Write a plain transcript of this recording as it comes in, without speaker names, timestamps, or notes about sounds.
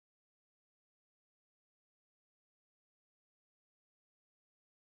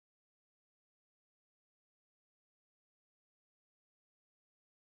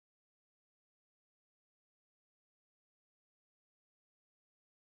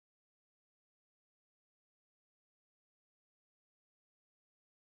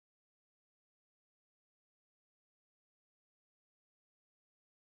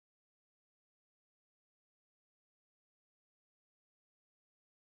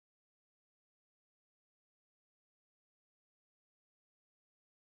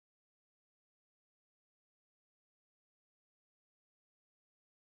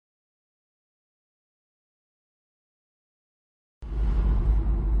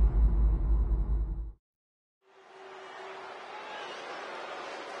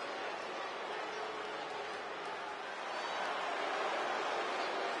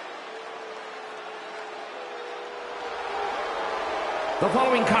The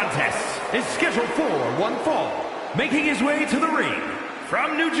following contest is scheduled for one fall. Making his way to the ring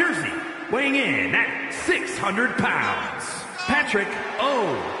from New Jersey, weighing in at 600 pounds, Patrick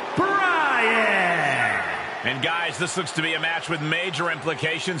O'Brien. And guys, this looks to be a match with major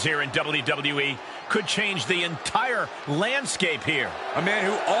implications here in WWE. Could change the entire landscape here. A man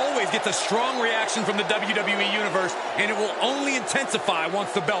who always gets a strong reaction from the WWE Universe, and it will only intensify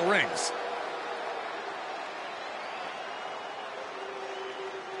once the bell rings.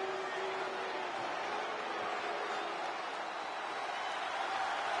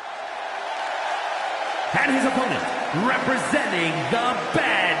 And his opponent, representing the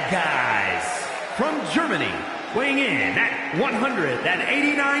bad guys, from Germany, weighing in at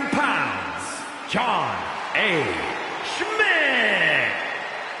 189 pounds, John A. Schmidt.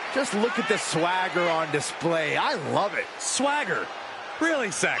 Just look at the swagger on display. I love it. Swagger? Really,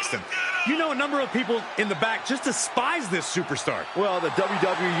 Saxton? You know a number of people in the back just despise this superstar. Well, the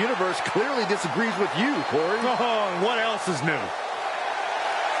WWE Universe clearly disagrees with you, Corey. Oh, and what else is new?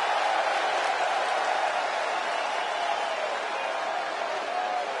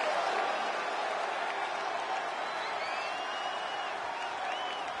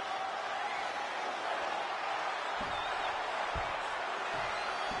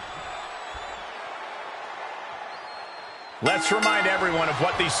 Let's remind everyone of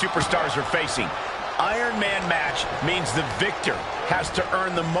what these superstars are facing. Iron Man match means the victor has to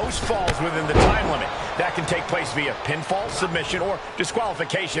earn the most falls within the time limit. That can take place via pinfall, submission, or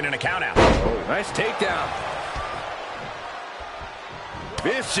disqualification in a countout. Oh, nice takedown.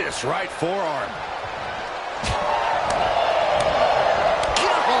 Vicious right forearm.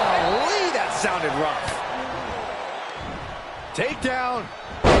 Golly, that sounded rough. Takedown.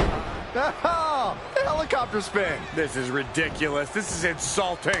 Oh, helicopter spin. This is ridiculous. This is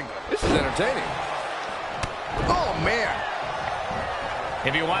insulting. This is entertaining. Oh, man.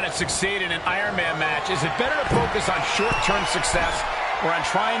 If you want to succeed in an Iron Man match, is it better to focus on short-term success or on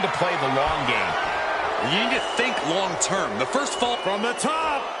trying to play the long game? You need to think long-term. The first fall from the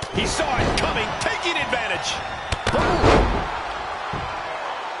top. He saw it coming, taking advantage.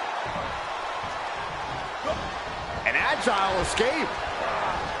 An agile escape.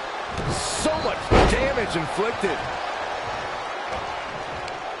 So much damage inflicted.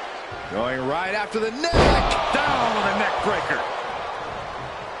 Going right after the neck. Down with a neck breaker.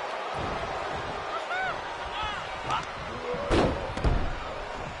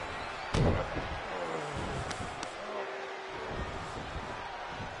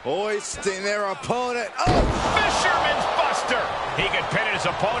 Hoisting their opponent. Oh! Fisherman's Buster. He could pin his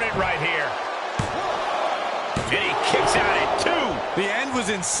opponent right here. And he kicks out at 2. The end was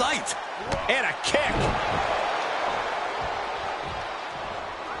in sight. And a kick.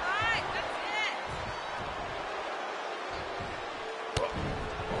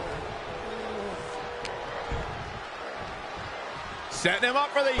 Setting him up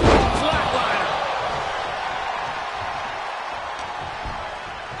for the flatliner.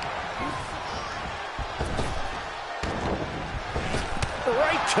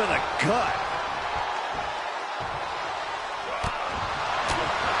 Right to the gut.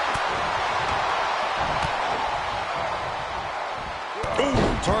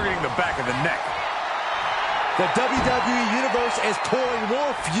 Targeting the back of the neck. The WWE Universe is pouring more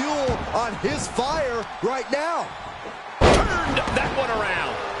fuel on his fire right now. Turned that one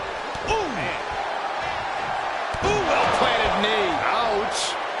around. Ooh. Ooh, well-planted knee.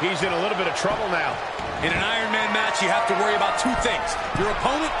 Ouch. He's in a little bit of trouble now. In an Iron Man match, you have to worry about 2 things. Your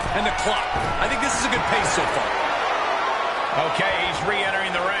opponent and the clock. I think this is a good pace so far. Okay, he's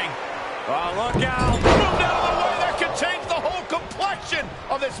re-entering the ring. Oh, look out. Moved out of the way. That could change the whole complexion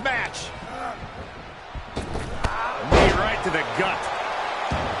of this match. Knee right to the gut.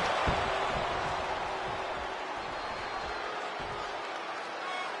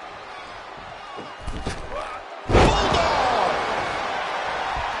 Bulldog!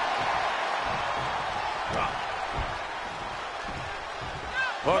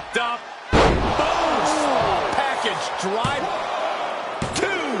 Hooked up. Boom! Package drive. 2.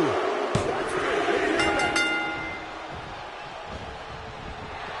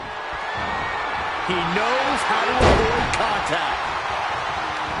 He knows how to avoid contact.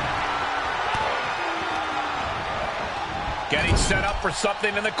 Getting set up for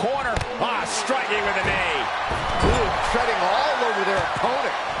something in the corner. Ah, striking with a knee. Ooh, treading all over their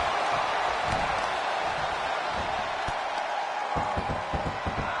opponent.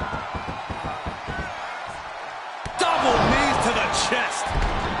 Double knees to the chest.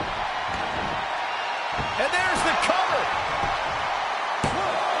 And there's the cover.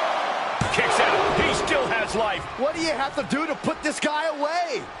 Kicks out. He still has its life. What do you have to do to put this guy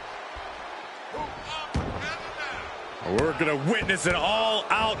away? We're going to witness an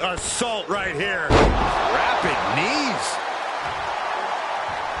all-out assault right here. Rapid knees.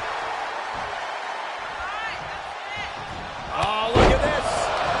 Oh, look at this.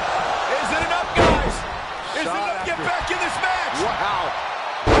 Is it enough, guys? Is it enough to get back in this match? Wow.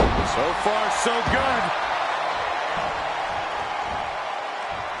 So far, so good.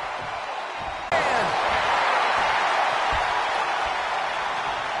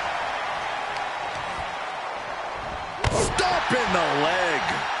 In the leg.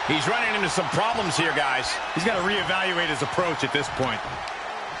 He's running into some problems here, guys. He's got to reevaluate his approach at this point.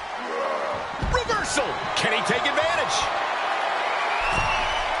 Reversal. Can he take advantage?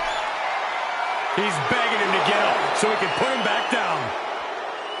 He's begging him to get up so he can put him back down.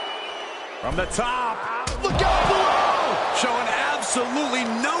 From the top. Look out below! Showing absolutely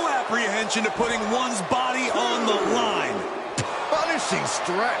no apprehension to putting one's body on the line. Punishing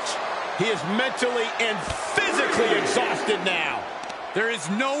stretch. He is mentally and physically exhausted now. There is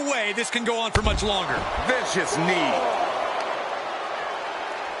no way this can go on for much longer. Vicious knee.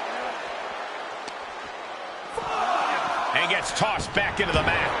 And gets tossed back into the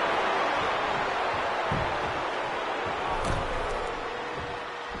mat.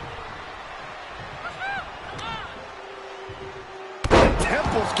 The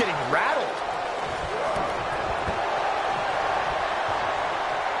temple's getting rattled.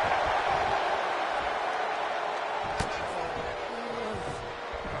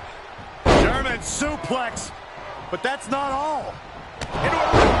 Suplex, but that's not all. Into a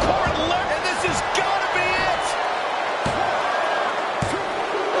ripcord left, and this has got to be it.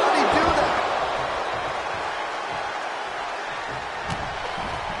 How did he do that?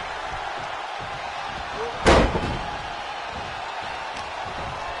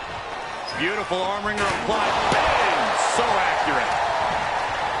 Beautiful arm wringer applied. Bang! So accurate.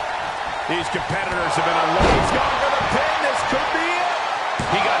 These competitors have been unloaded. He's going for the pin. This could be it.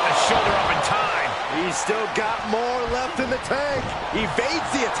 He got the shoulder up in time. He's still got more left in the tank.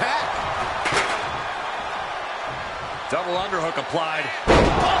 Evades the attack. Double underhook applied.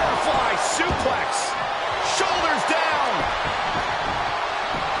 Butterfly suplex. Shoulders down.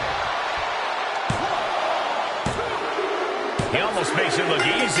 He almost makes it look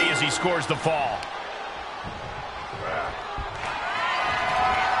easy as he scores the fall.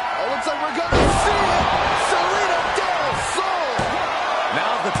 Oh, looks like we're going to see it. Serena Del Sol.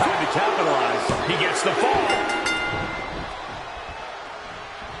 Now's the time to capitalize. He gets the fall.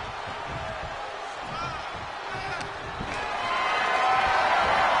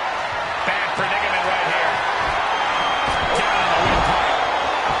 Bad predicament right here. Down on the windpipe.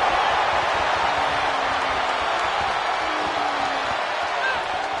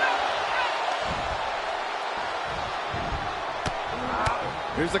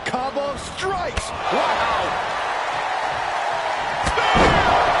 Here's a combo of strikes. Wow.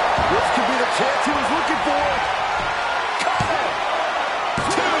 This could be the chance he was looking for. Cover.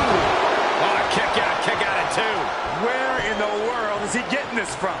 Two. Oh, kick out at two. Where in the world is he getting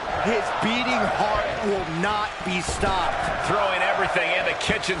this from? His beating heart will not be stopped. Throwing everything in the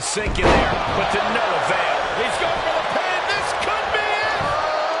kitchen sink in there, but to no avail. He's going for the pin. This could be it.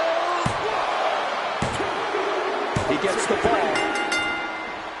 He gets the ball.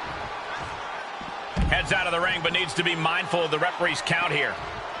 Heads out of the ring, but needs to be mindful of the referee's count here.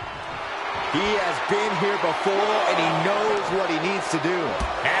 He has been here before, and he knows what he needs to do.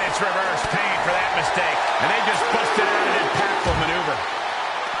 And it's reverse pain for that mistake. And they just busted out an impactful maneuver.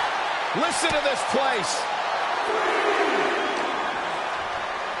 Listen to this place.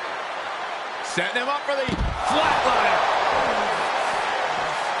 Setting him up for the flatliner.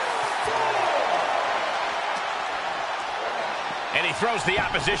 And he throws the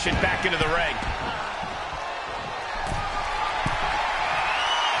opposition back into the ring.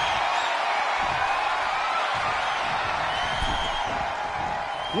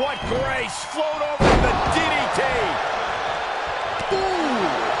 What grace! Float over the DDT! Ooh!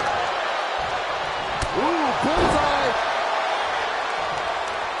 Ooh, bullseye!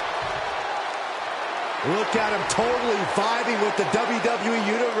 Look at him totally vibing with the WWE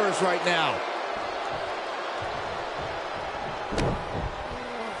Universe right now.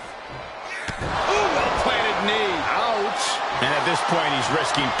 Ooh, well-planted knee. Ouch! And at this point, he's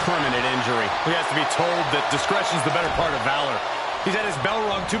risking permanent injury. He has to be told that discretion is the better part of valor. He's had his bell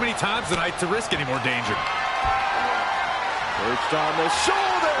rung too many times tonight to risk any more danger. Perched on the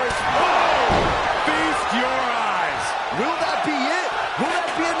shoulders. Oh! Feast your eyes. Will that be it? Will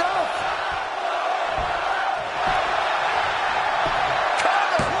that be enough?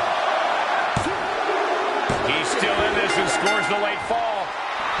 the late fall.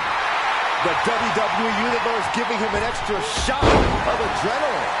 The WWE Universe giving him an extra shot of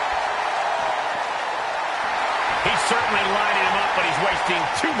adrenaline. He's certainly lining him up, but he's wasting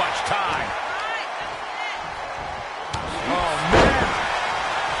too much time. Oh, man.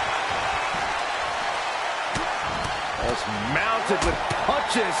 That's mounted with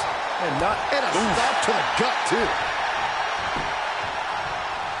punches and a stop to the gut, too.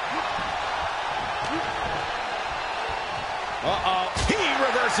 Uh-oh. He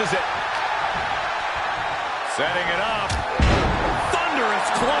reverses it. Setting it up. Thunderous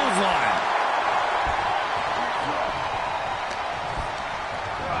clothesline.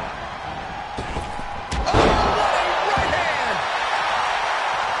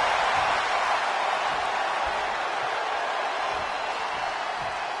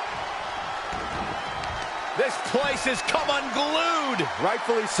 This place has come unglued.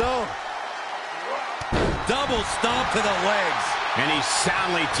 Rightfully so. Double stomp to the legs. And he's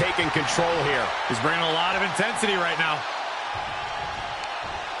soundly taking control here. He's bringing a lot of intensity right now.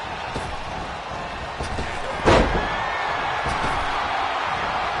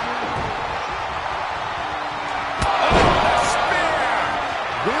 Oh, the spear!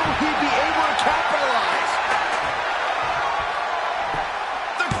 Will he be able to capitalize?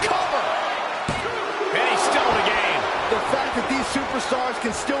 The cover! And he's still in the game. The fact that these superstars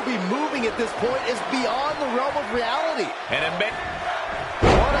can still be moving at this point is beyond the realm of reality. And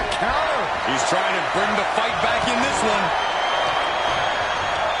What a counter. He's trying to bring the fight back in this one.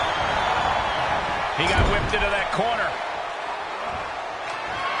 he got whipped into that corner.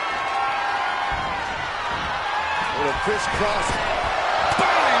 With a crisscross.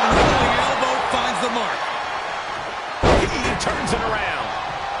 Bang! Rolling elbow finds the mark. He turns it around.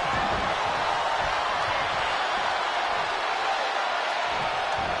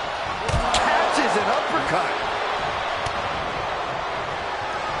 Catches an uppercut.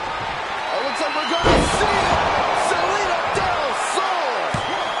 Oh, looks like we're going to see Selena Del Sol.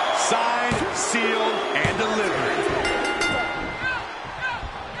 Signed, sealed, and delivered.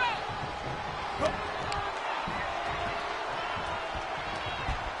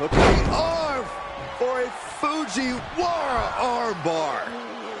 Hooking the arm for a Fujiwara armbar.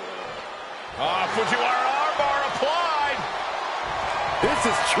 Fujiwara armbar applied. This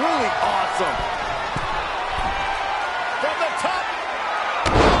is truly awesome. From the top.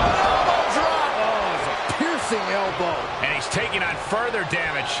 Elbow drop. Oh, it's a piercing elbow. And he's taking on further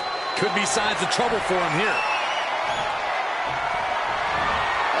damage. Could be signs of trouble for him here.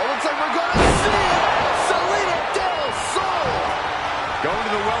 Oh, looks like we're going to see Selena Del Sol. Going to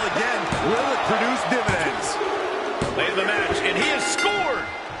the well again. Will it produce dividends? Late in the match, and he has scored.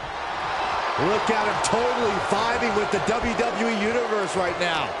 Look at him totally vibing with the WWE Universe right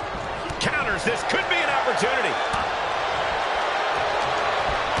now. Counters. This could be an opportunity.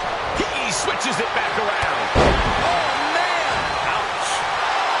 He switches it back around. Oh, man. Ouch.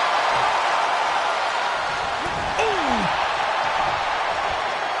 Ooh.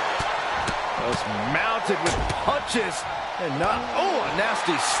 Just mounted with punches and not, oh, a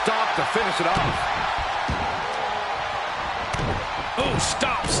nasty stop to finish it off. Oh,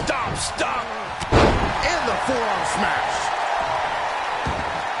 stop, stop, stop. And the forearm smash.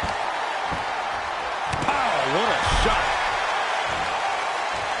 Pow, what a shot.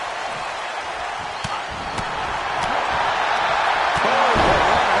 Oh,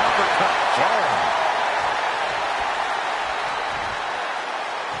 what an uppercut. Jarring.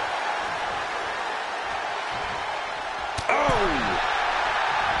 Oh.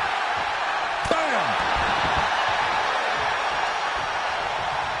 Bam.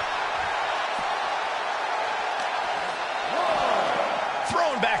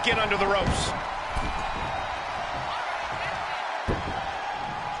 Thrown back in under the ropes.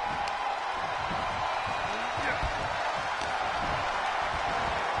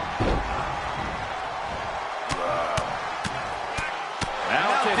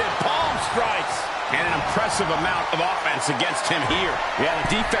 Mounted palm strikes. And an impressive amount of offense against him here. Yeah, the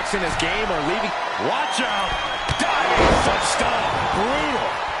defects in his game are leaving. Watch out. Diving foot stomp. Brutal.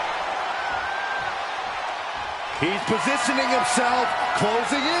 He's positioning himself,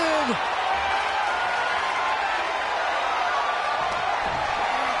 closing in.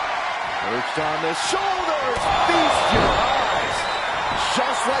 Perched on the shoulders. Feast your eyes.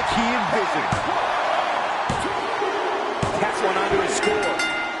 Just like he envisioned. That's one under his score.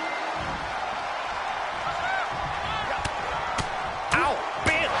 Ow.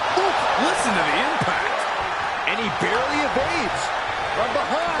 Bam. Ooh, listen to the impact. And he barely evades. From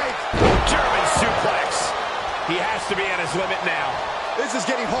behind. German suplex. He has to be at his limit now. This is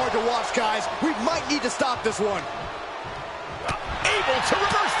getting hard to watch, guys. We might need to stop this one. able to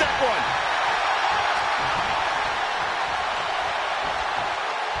reverse that one.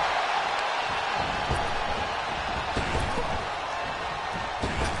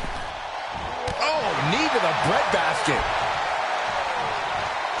 Oh, knee to the breadbasket.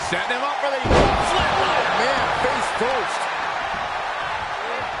 Setting him up for the flatliner. Man, face first.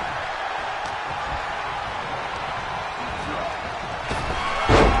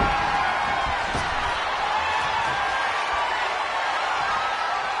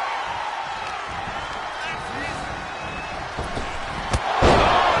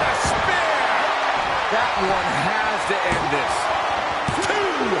 That one has to end this. 2!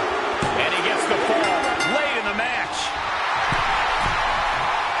 And he gets the fall late in the match.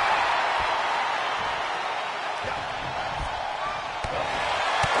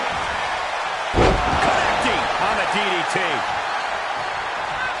 Connecting on the DDT.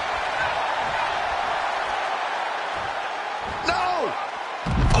 No!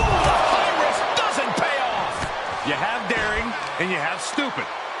 Oh, the high risk doesn't pay off. You have daring and you have stupid.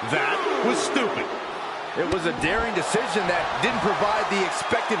 That was stupid. It was a daring decision that didn't provide the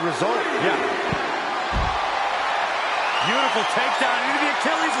expected result. Yeah. Beautiful takedown into the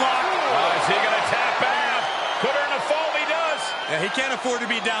Achilles lock. Oh, is he going to tap out? Put her in a fall, he does. Yeah, he can't afford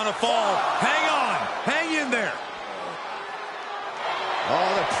to be down a fall. Hang on. Hang in there. Oh,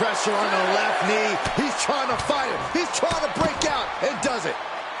 the pressure on the left knee. He's trying to fight it. He's trying to break out and does it.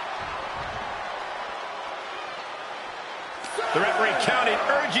 The referee counted,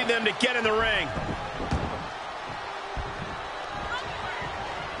 urging them to get in the ring.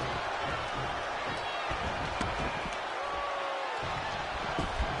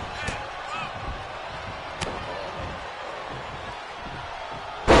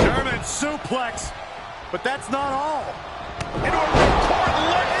 Suplex, but that's not all. In order to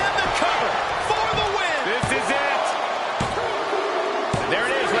record and the cover for the win. This is it. There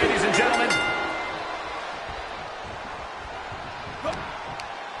it is, ladies and gentlemen.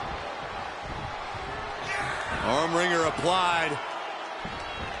 Arm wringer applied.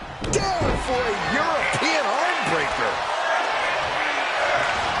 Down for a European arm breaker.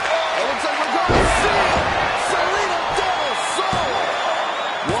 It looks like we're going to see Selena Del Sol.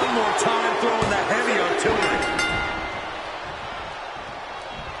 One more time throwing the heavy artillery.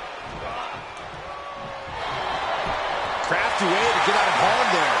 Crafty way to get out of harm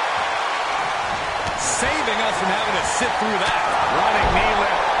there. Saving us from having to sit through that. Running knee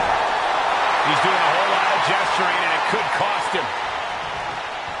lift. He's doing a whole lot of gesturing, and it could cost him.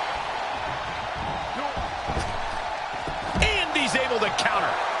 And he's able to counter.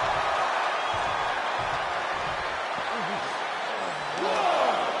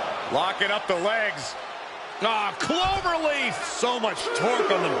 Locking up the legs. Ah, cloverleaf. So much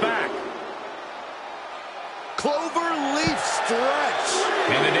torque on the back. Cloverleaf stretch.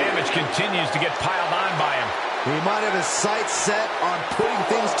 And the damage continues to get piled on by him. He might have his sights set on putting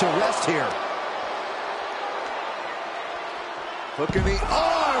things to rest here. Hooking the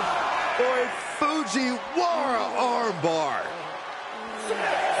arm for a Fujiwara armbar.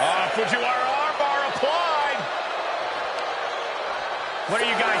 Fujiwara armbar applied. What are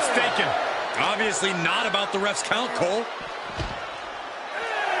you guys thinking? Obviously not about the ref's count, Cole.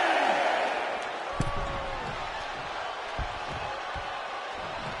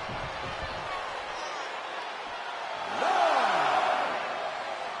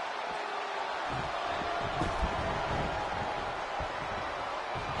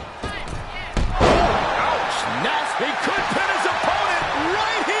 He could pin his opponent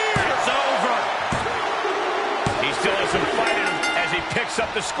right here. It's over. He still has some fight in him as he picks up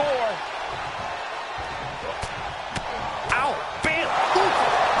the score. Ow, bam. Oof.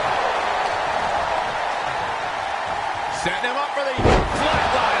 Setting him up for the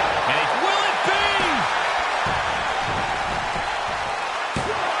flatliner. And will it be?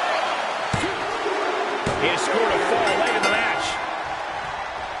 He has scored a fall late in the match.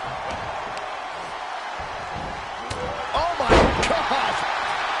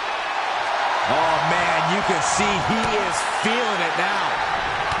 Oh, man, you can see he is feeling it now.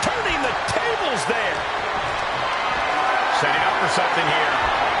 Turning the tables there. Setting up for something here.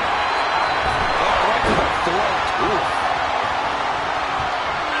 Oh, right to the throat. Ooh.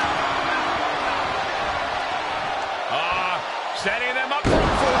 Setting them up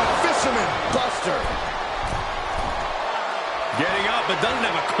For a fisherman buster. Getting up, but doesn't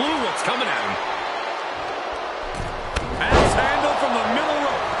have a clue what's coming at him. Axe handle from the middle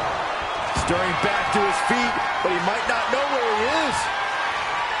rope. Stirring back to his feet, but he might not know where he is.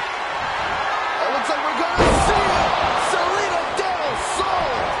 It looks like we're going to see Selena Del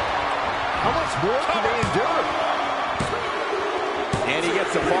Sol. How much more can they endure? And he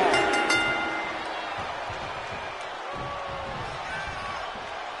gets the fall.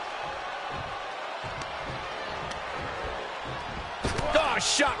 Oh,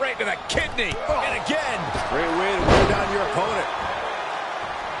 shot right to the kidney. And again. Great way to wear down your opponent.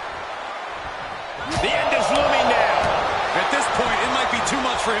 The end is looming now. At this point, it might be too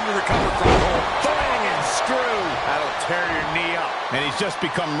much for him to recover from. Bang and screw. That'll tear your knee up. And he's just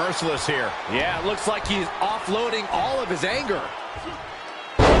become merciless here. Yeah, it looks like he's offloading all of his anger.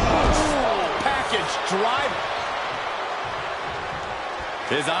 Package drive.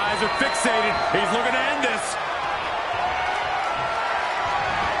 His eyes are fixated. He's looking to end this.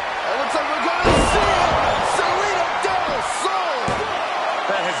 It looks like we're going to see it. Serena Del Sol.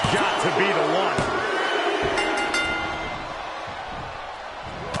 That has got to be the one.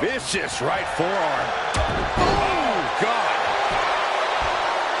 Vicious right forearm. Oh, God.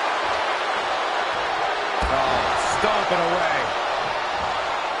 Oh, stomping away.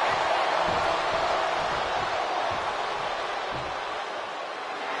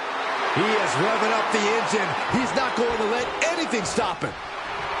 He is revving up the engine. He's not going to let anything stop him.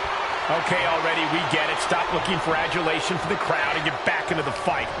 Okay, already, we get it. Stop looking for adulation from the crowd and get back into the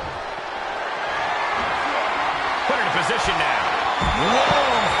fight. Put it in position now.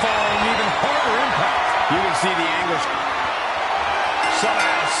 Long fall and even harder impact. You can see the anguish.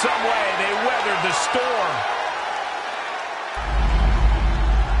 Somehow, some way, they weathered the storm.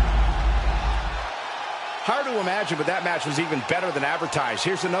 Hard to imagine, but that match was even better than advertised.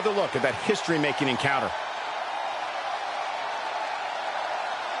 Here's another look at that history-making encounter.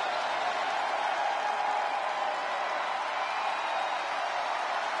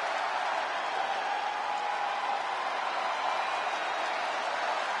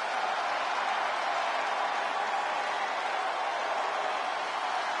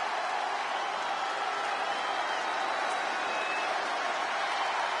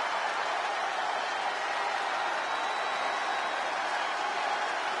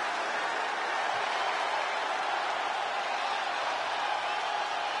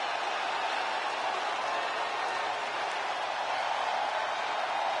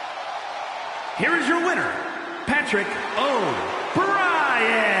 Here is your winner, Patrick O'Brien.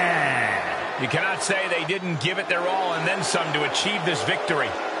 You cannot say they didn't give it their all and then some to achieve this victory.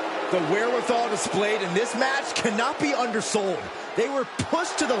 The wherewithal displayed in this match cannot be undersold. They were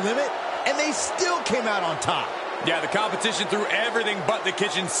pushed to the limit, and they still came out on top. Yeah, the competition threw everything but the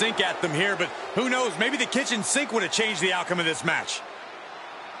kitchen sink at them here, but who knows, maybe the kitchen sink would have changed the outcome of this match.